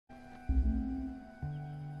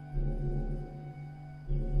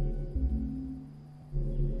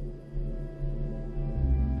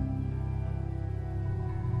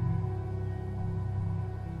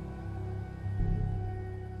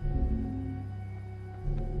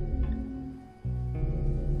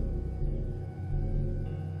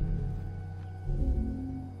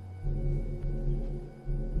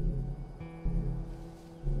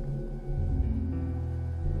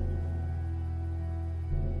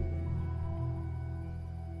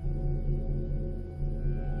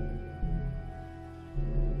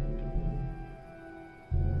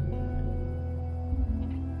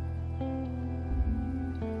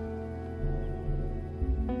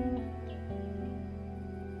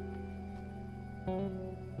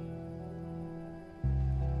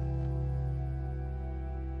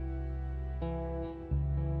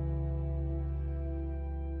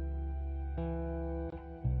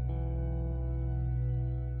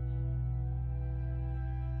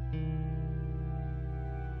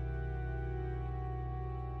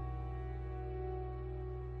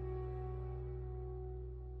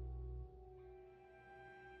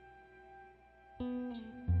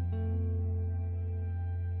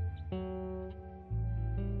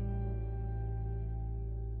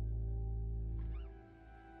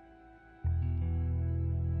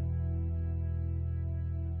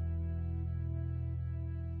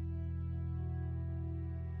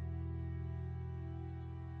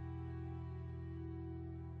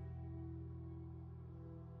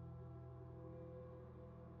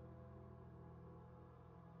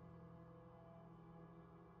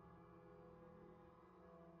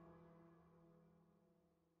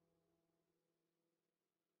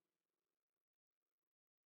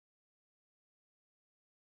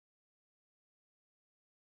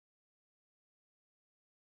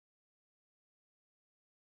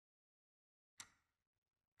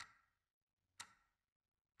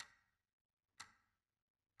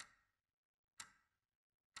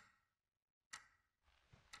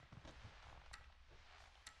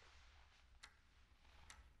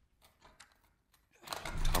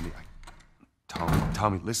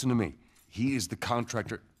Tommy, listen to me. He is the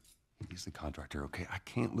contractor. He's the contractor, okay? I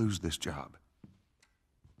can't lose this job.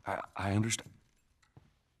 I understand.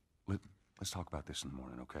 Let's talk about this in the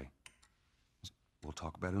morning, okay? We'll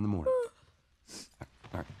talk about it in the morning.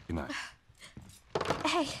 All right, good night.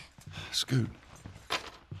 Hey. Scoot.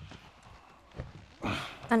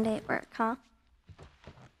 Monday at work, huh?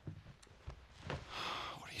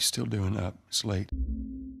 What are you still doing up? It's late.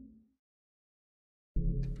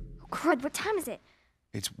 Oh, crud, what time is it?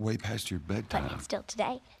 It's way past your bedtime. But it's still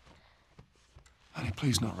today. Honey,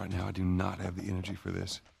 please not right now. I do not have the energy for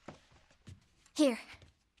this. Here.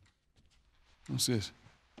 What's this?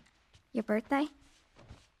 Your birthday?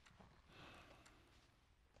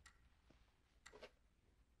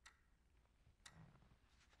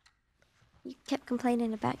 You kept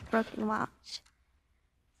complaining about your broken watch.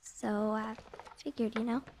 So I figured, you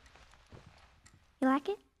know. You like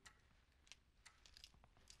it?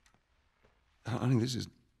 Honey, this is...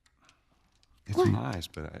 It's What? nice,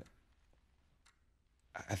 but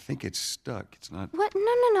I think it's stuck. It's not... What?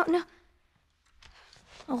 No.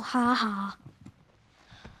 Oh, ha ha.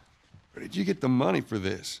 Where did you get the money for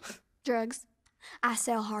this? Drugs. I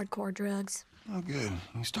sell hardcore drugs. Oh, good.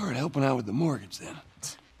 You started helping out with the mortgage then.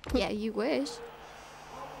 Yeah, you wish.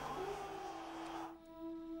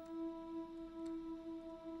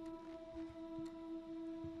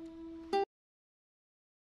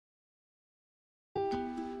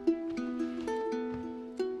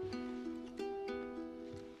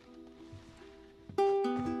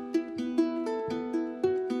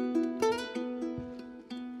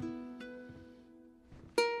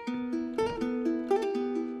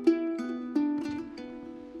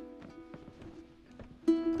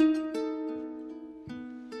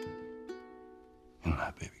 Good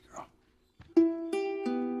night, baby girl.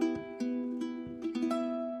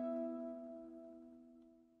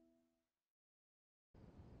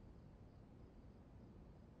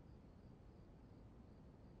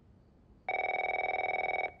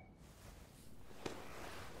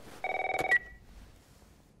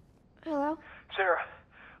 Hello? Sarah,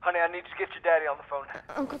 honey, I need to get your daddy on the phone.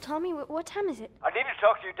 Uncle Tommy, what time is it? I need to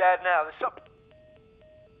talk to your dad now. There's something...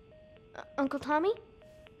 Uncle Tommy?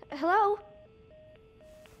 Hello?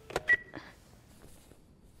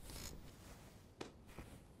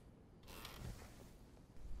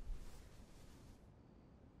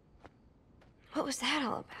 What was that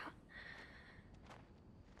all about?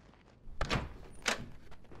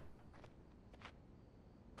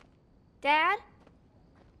 Dad?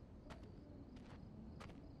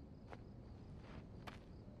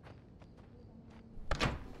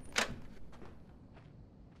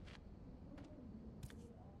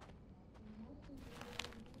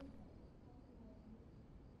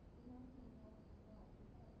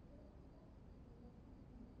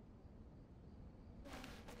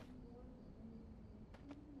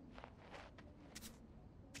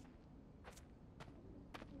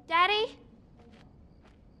 Daddy?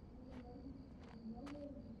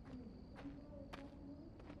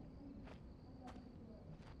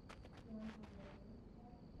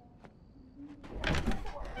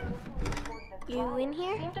 You in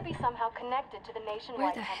here? Seem to be somehow connected to the nationwide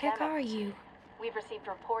Where the heck pandemic. are you? We've received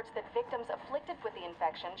reports that victims afflicted with the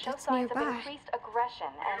infection show That's signs nearby. of increased aggression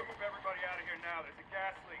and Move everybody out of here now. There's a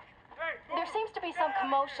gas leak. Hey, move! there seems to be some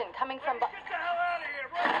commotion coming from Get the hell out of here,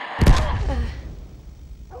 bro!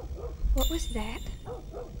 What was that?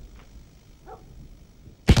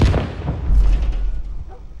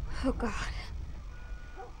 Oh, God.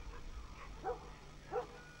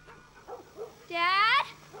 Dad?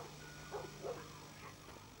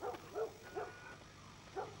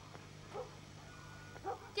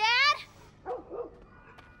 Dad?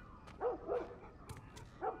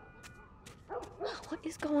 What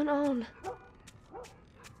is going on?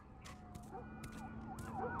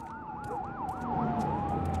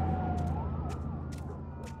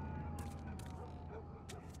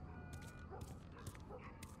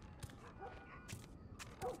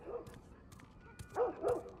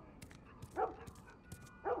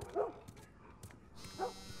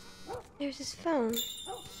 There's his phone.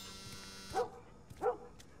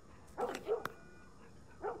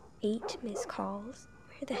 8 missed calls.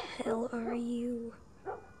 Where the hell are you?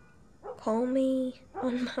 Call me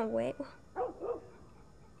on my way.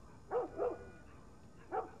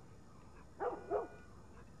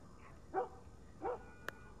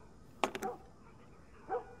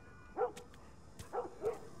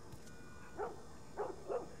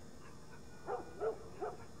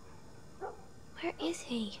 Where is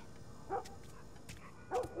he?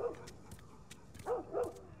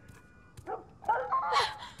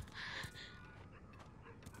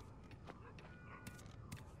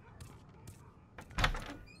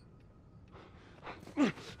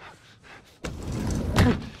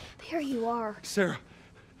 There you are. Sarah,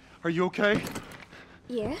 are you okay?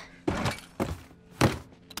 Yeah?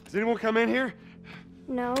 Does anyone come in here?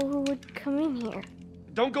 No, who would come in here?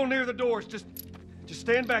 Don't go near the doors. Just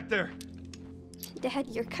stand back there. Dad,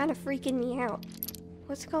 you're kind of freaking me out.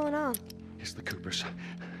 What's going on? It's the Coopers.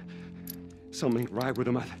 Something ain't right with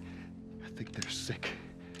them. I think they're sick.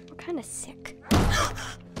 What kind of sick?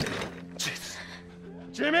 Jesus.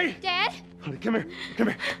 Jimmy! Dad? Honey, come here. Come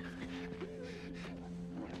here.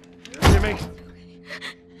 Jimmy!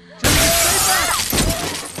 Jimmy, stay back!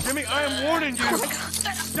 Jimmy, I am warning you!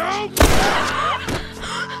 Don't!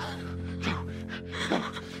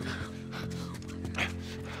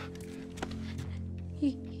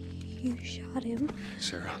 You shot him.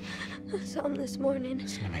 Sarah. I saw him this morning.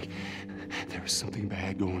 Listen to me. There is something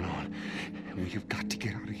bad going on. And we have got to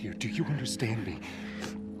get out of here. Do you understand me?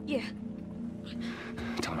 Yeah.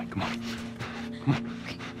 Tommy, come on. Come on.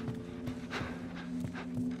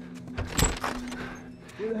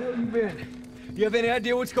 Where the hell you been? You have any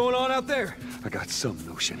idea what's going on out there? I got some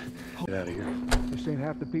notion. Get out of here. This ain't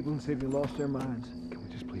half the people in the city lost their minds. Can we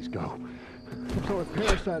just please go? Some sort of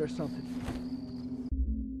parasite or something.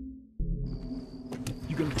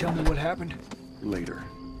 You gonna tell me what happened? Later.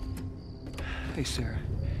 Hey, Sarah.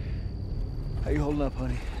 How you holding up,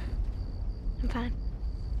 honey? I'm fine.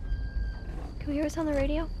 Can we hear us on the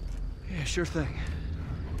radio? Yeah, sure thing.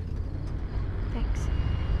 Thanks.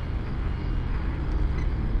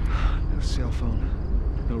 No cell phone,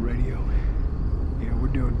 no radio. Yeah, we're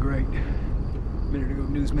doing great. A minute ago,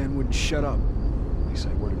 newsman wouldn't shut up. They say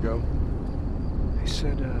where to go? They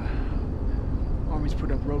said, Army's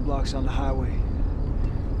put up roadblocks on the highway.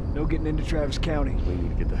 No getting into Travis County. We need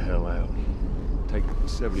to get the hell out. Take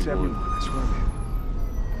 71. 71, that's where I'm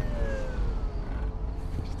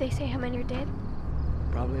Did they say how many are dead? headed.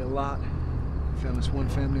 Probably a lot. Found this one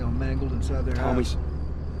family all mangled inside their Tommy. house.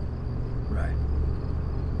 Right.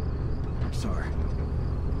 I'm sorry.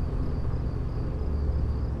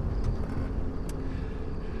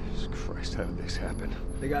 Jesus Christ, how did this happen?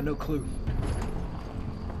 They got no clue.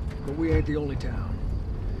 But we ain't the only town.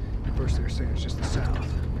 At first they were saying it's just the South.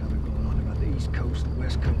 Now they're going on about the East Coast, the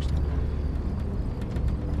West Coast.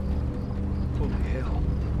 Holy hell.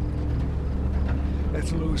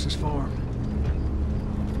 That's Lewis's farm.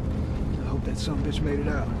 I hope that sumbitch made it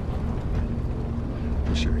out.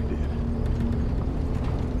 I'm sure he did.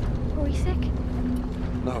 Were we sick?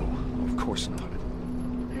 No, of course not.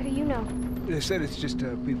 How do you know? They said it's just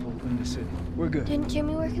people in the city. We're good. Didn't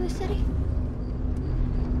Jimmy work in the city?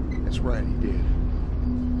 That's right, he did.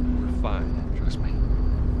 We're fine, trust me.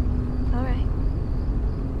 All right.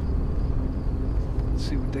 Let's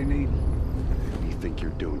see what they need. What do you think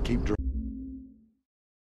you're doing? Keep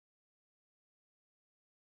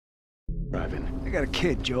driving. They got a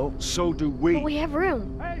kid, Joel. So do But we. we have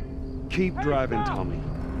room. Hey! Keep driving, Tommy.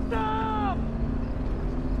 Stop!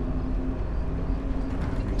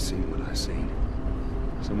 You ain't seen what I seen.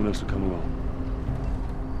 Someone else will come along.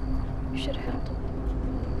 You should have helped him.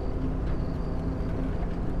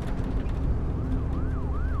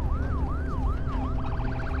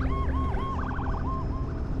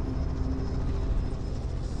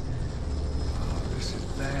 Oh, this is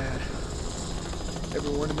bad.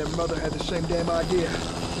 Everyone and their mother had the same damn idea.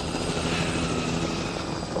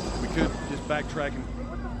 We could just backtrack and...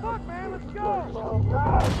 What the fuck, man? Let's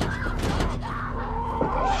go!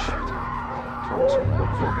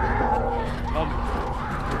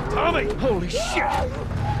 Tommy! Holy shit!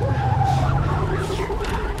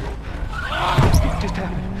 What just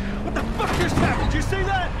happened? What the fuck just happened? Did you see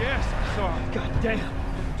that? Yes, I saw him. God damn.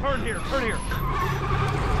 Turn here, turn here.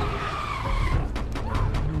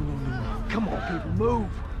 Come on, people, move.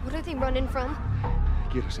 What are they running from?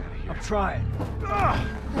 Get us out of here. I'm trying. Ugh,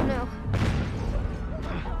 Oh no.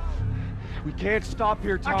 We can't stop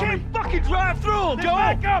here, Tommy. I can't fucking drive through them, then Joel!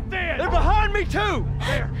 back up then! They're behind me, too!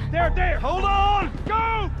 There! Hold on!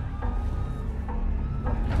 Go!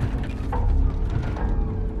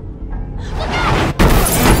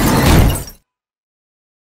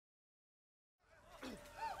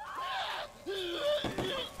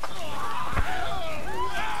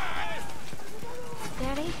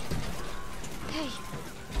 Daddy? Hey.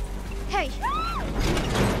 Hey!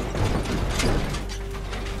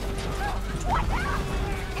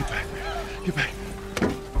 Get back.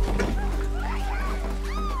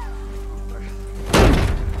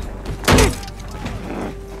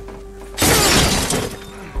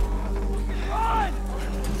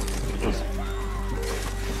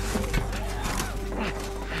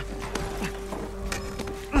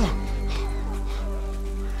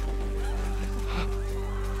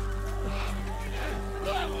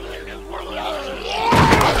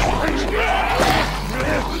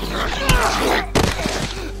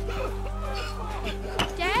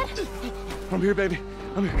 I'm here, baby.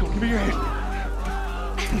 I'm here. Come on, give me your hand.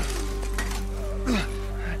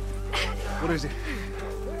 What is it?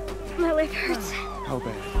 My leg hurts. How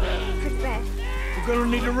bad? Pretty bad. We're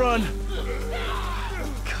gonna need to run.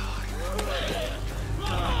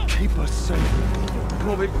 God. Keep us safe. Come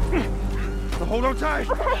on, baby. Now hold on tight.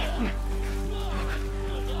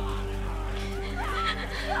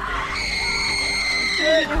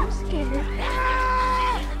 I'm scared.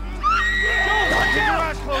 Keep your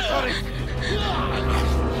eyes closed, honey.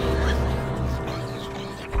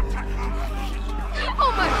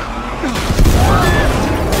 Oh my!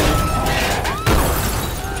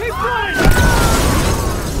 Keep running!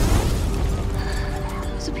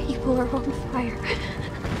 Those people are on fire.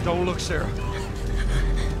 Don't look, Sarah.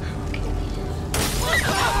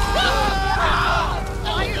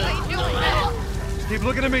 Why are they doing that? Keep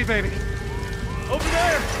looking at me, baby. Over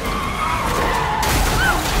there!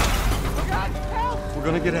 We're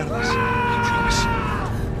gonna get out of this. I promise.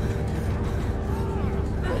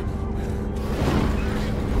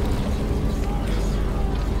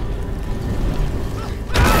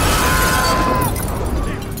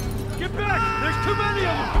 Get back! There's too many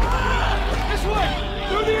of them! This way!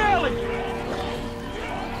 Through the alley!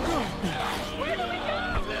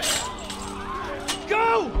 Go!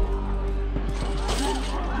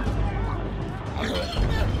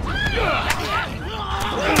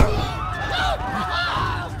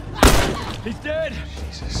 He's dead!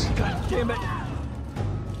 Jesus. God damn it.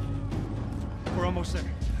 We're almost there.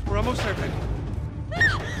 We're almost there, baby.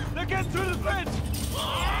 They're getting through the fence!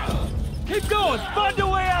 Keep going! Find a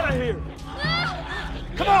way out of here!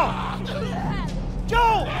 Come on!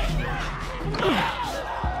 Go!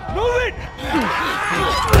 Move it!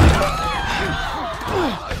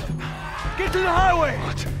 Get to the highway!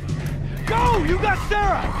 Go! You got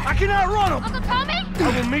Sarah! I can outrun him! Uncle Tommy? I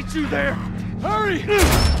will meet you there! Hurry!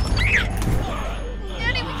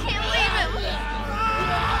 Daddy, we can't leave him.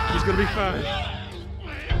 He's gonna be fine.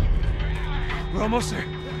 We're almost there.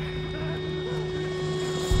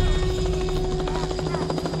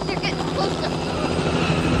 They're getting closer.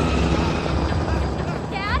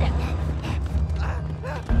 Dad?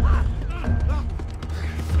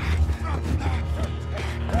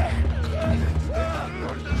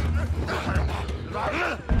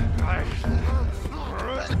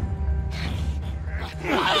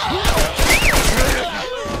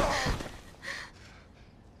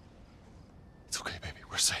 It's okay, baby.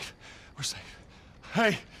 We're safe. We're safe.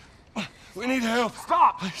 Hey, we need help.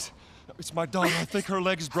 Stop! Please. It's my daughter. I think her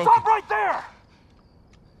leg is broken. Stop right there!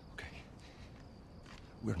 Okay.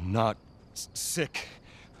 We're not sick.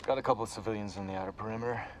 Got a couple of civilians on the outer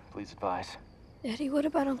perimeter. Please advise. Daddy, what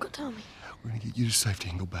about Uncle Tommy? We're gonna get you to safety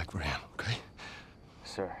and go back for him, okay?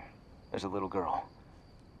 Sir, there's a little girl.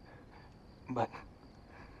 But...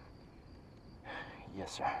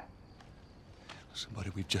 Yes, sir.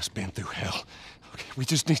 Somebody, we've just been through hell. Okay, we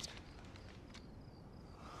just need...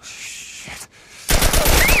 Shit.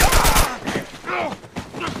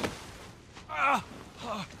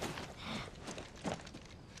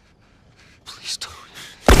 Please don't.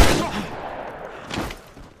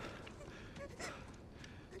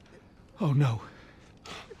 Oh, no.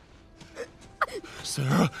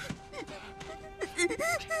 Sarah.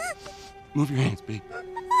 Move your hands, baby.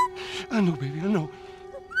 I know, baby, I know.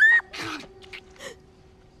 God.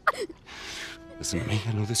 Listen to me.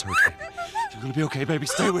 I know this hurts, baby. You're gonna be okay, baby.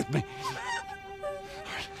 Stay with me. All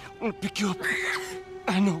right, I'm gonna pick you up.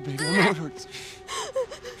 I know, baby. I know it hurts.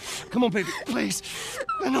 Come on, baby. Please.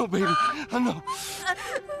 I know, baby. I know.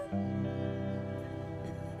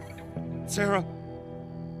 Sarah.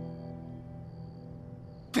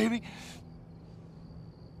 Baby.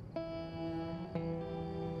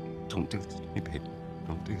 Don't do this to me, baby.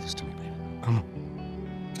 Don't do this to me, baby. Come on.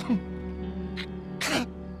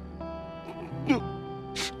 No.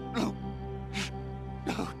 No.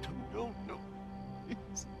 No, no, no.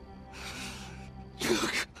 Please. Oh,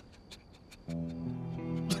 God.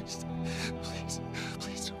 Please. Please.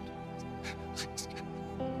 Please don't. Please.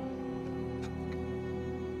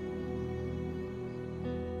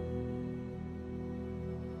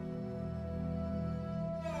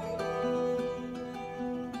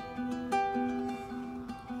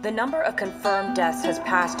 The number of confirmed deaths has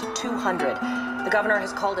passed 200. The governor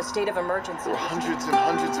has called a state of emergency. There are hundreds and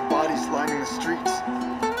hundreds of bodies lining the streets.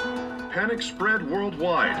 Panic spread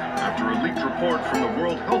worldwide after a leaked report from the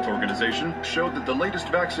World Health Organization showed that the latest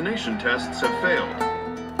vaccination tests have failed.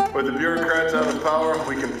 With the bureaucrats out of power,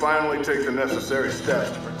 we can finally take the necessary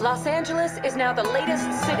steps. Los Angeles is now the latest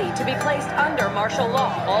city to be placed under martial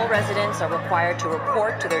law. All residents are required to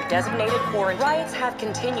report to their designated quarantine. Riots have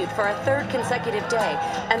continued for a third consecutive day,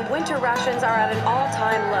 and winter rations are at an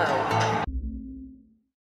all-time low.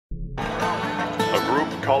 A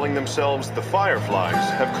group calling themselves the Fireflies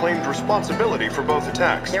have claimed responsibility for both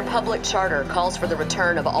attacks. Their public charter calls for the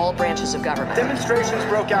return of all branches of government. Demonstrations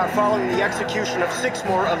broke out following the execution of 6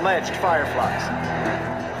 more alleged Fireflies.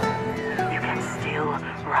 You can still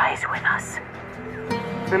rise with us.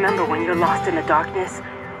 Remember, when you're lost in the darkness,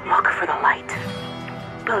 look for the light.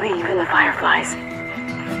 Believe in the Fireflies.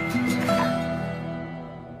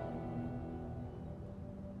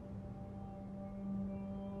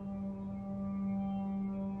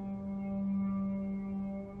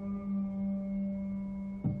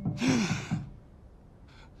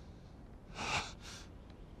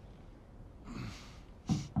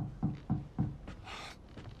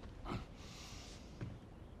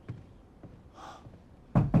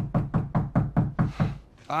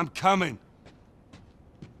 I'm coming.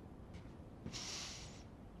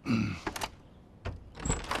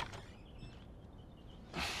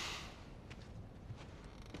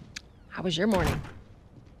 How was your morning?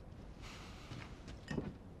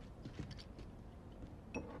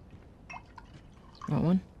 Want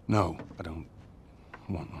one? No, I don't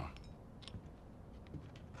want one.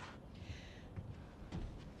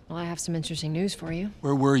 Well, I have some interesting news for you.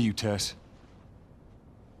 Where were you, Tess?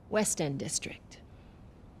 West End District.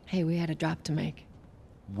 Hey, we had a drop to make.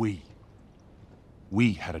 We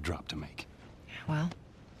had a drop to make. Well,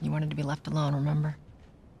 you wanted to be left alone, remember?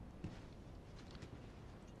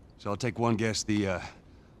 So I'll take one guess. The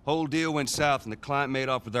whole deal went south and the client made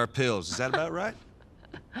off with our pills. Is that about right?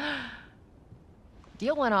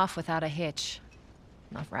 Deal went off without a hitch.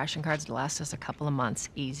 Enough ration cards to last us a couple of months,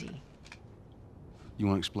 easy. You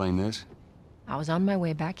want to explain this? I was on my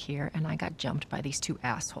way back here and I got jumped by these 2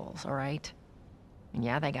 assholes, all right? And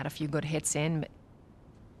yeah, they got a few good hits in, but...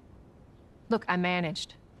 Look, I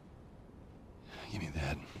managed. Give me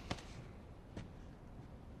that.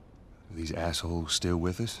 Are these assholes still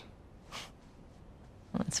with us?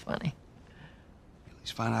 That's funny. At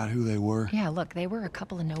least find out who they were. Yeah, look, they were a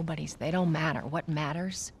couple of nobodies. They don't matter. What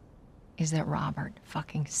matters is that Robert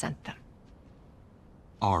fucking sent them.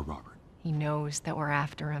 Our Robert. He knows that we're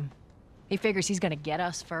after him. He figures he's gonna get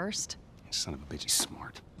us first. Son of a bitch, he's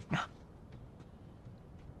smart. No.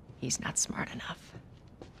 He's not smart enough.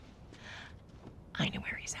 I know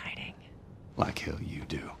where he's hiding. Like hell you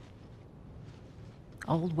do.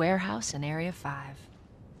 Old warehouse in Area 5.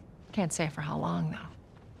 Can't say for how long, though.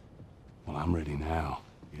 Well, I'm ready now,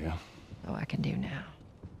 yeah? Oh, I can do now.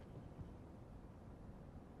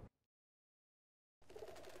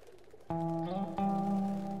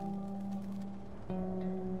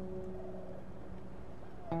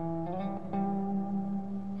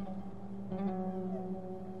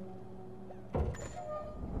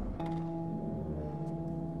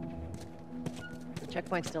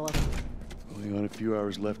 Checkpoint's still open. Only got a few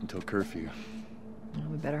hours left until curfew. Well,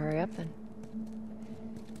 we better hurry up then.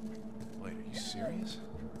 Wait, are you serious?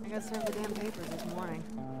 I got served the damn papers this morning.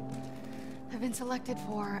 I've been selected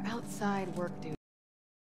for outside work duty.